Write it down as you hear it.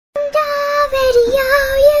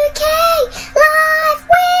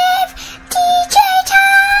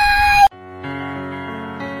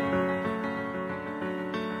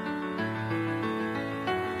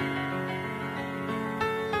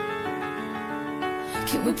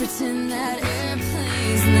Can we pretend that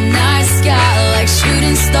airplanes in the night sky like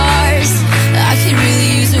shooting stars? I could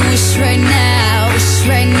really use a wish right now, wish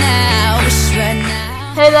right now, wish right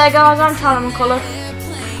now. Hey there guys, I'm Callum McCullough.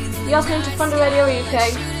 You're listening to Thunder Radio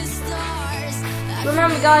UK.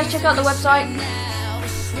 Remember guys, check out the website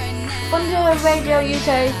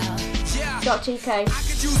thunderradiouk.tk.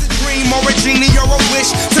 Use a dream or a genie or a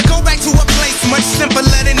wish to go back to a place much simpler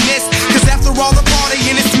than this. Cause after all the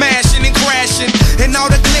partying and smashing and crashing, and all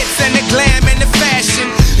the glitz and the glam and the fashion,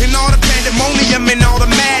 and all the pandemonium and all the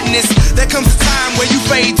madness, there comes a time where you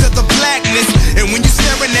fade to the blackness. And when you're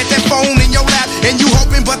staring at that phone in your lap, and you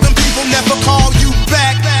hoping but them people never call you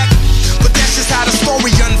back. But that's just how the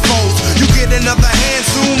story unfolds. You get another hand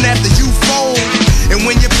soon after you fold. And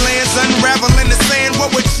when your plans unravel in the sand,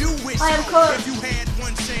 what would you wish? I am currently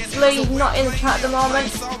not in the chat at the moment,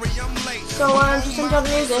 so just enjoy the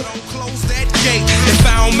music. Close that gate. If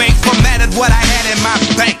I don't make formatted what I had in my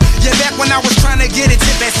bank. Yeah, back when I was trying to get a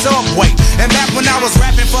tip at Subway, and back when I was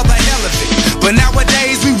rapping for the hell of it. But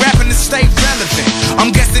nowadays we rapping to stay relevant.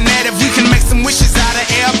 I'm guessing that if we can make some wishes out of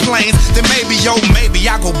airplanes, then maybe, yo, maybe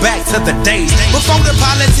I go back to the days before the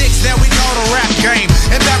politics that we call the rap game.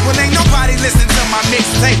 And back when ain't nobody listened to my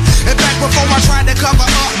mixtape. And back before I tried to cover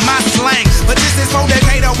up my slang. But this is for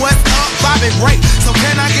Decatur, what's up, Bobby Ray? So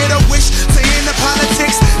can I get a wish to end the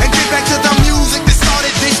politics and get back to the music that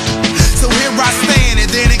started this? So here I stand, and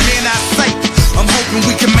then again I say, I'm hoping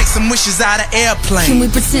we can make some wishes out of airplanes. Can we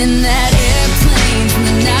pretend that airplanes in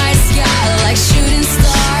the night sky like shooting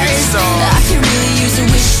stars? I can really use a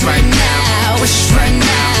wish right now, wish right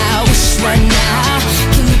now, wish right now.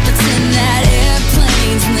 Can we pretend that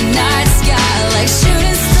airplanes in the night sky like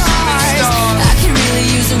shooting stars? I can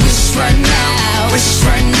really use a wish right now, wish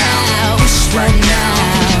right now, wish right now.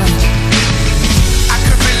 I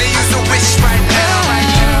could really use a wish right now.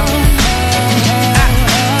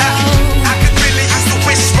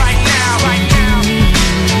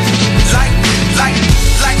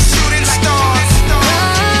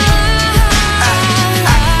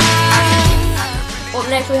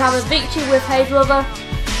 Next we have Avicii with Hey Brother.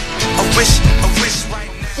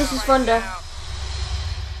 This is Thunder.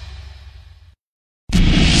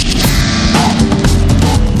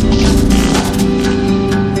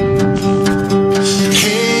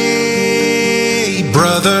 Hey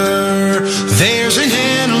brother, there's an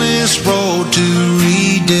endless road to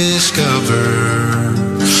rediscover.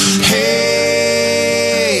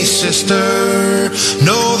 Hey sister,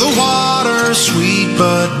 know the water's sweet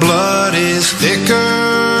but blood is thicker.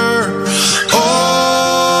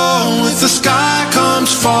 The sky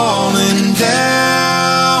comes falling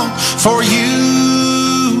down for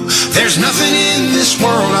you. There's nothing in this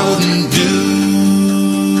world I wouldn't do.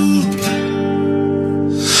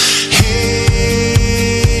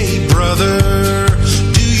 Hey brother,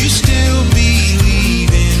 do you still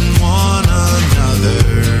believe in one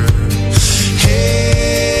another?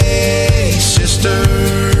 Hey sister,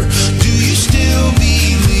 do you still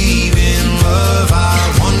believe in love?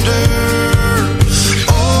 I wonder.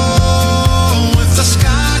 The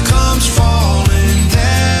sky comes falling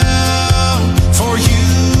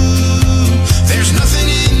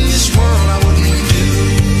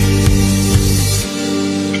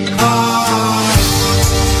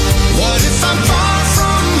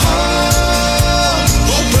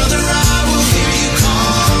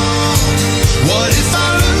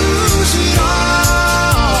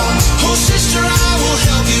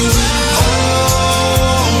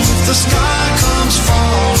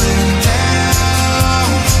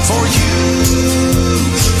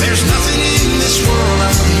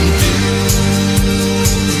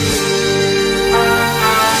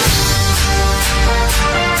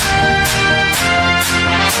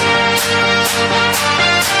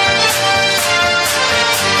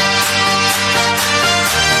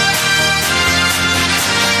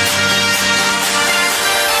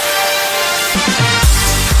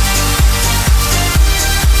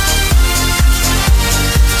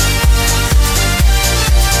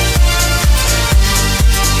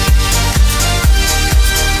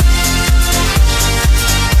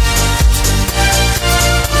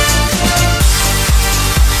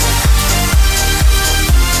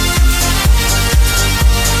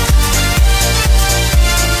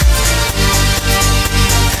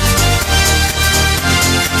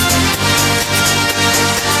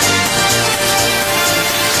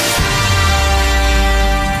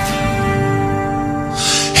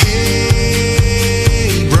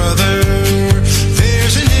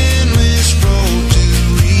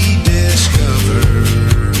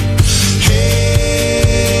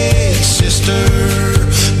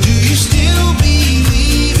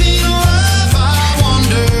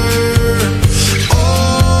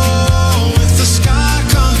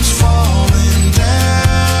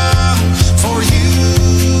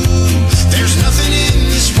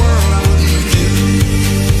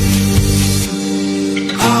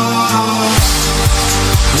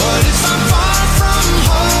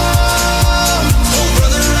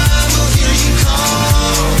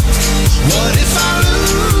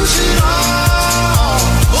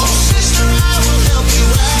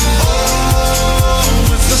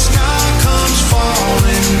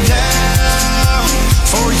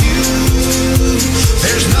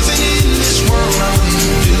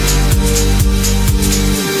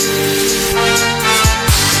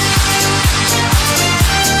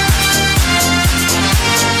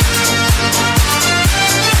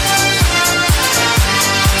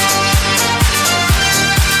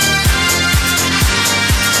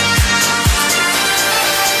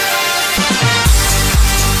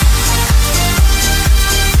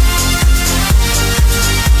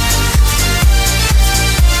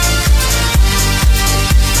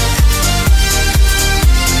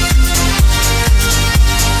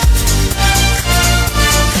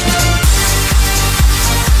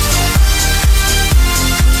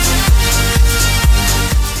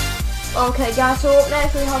Okay guys, so up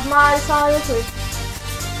next we have Miley Cyrus with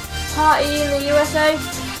Party in the USA.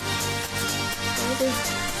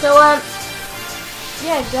 So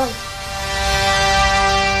yeah, go.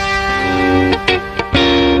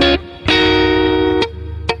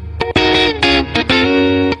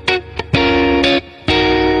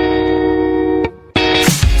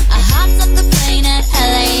 I hopped off the plane at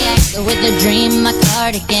LAX with a dream, my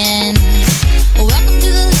cardigan.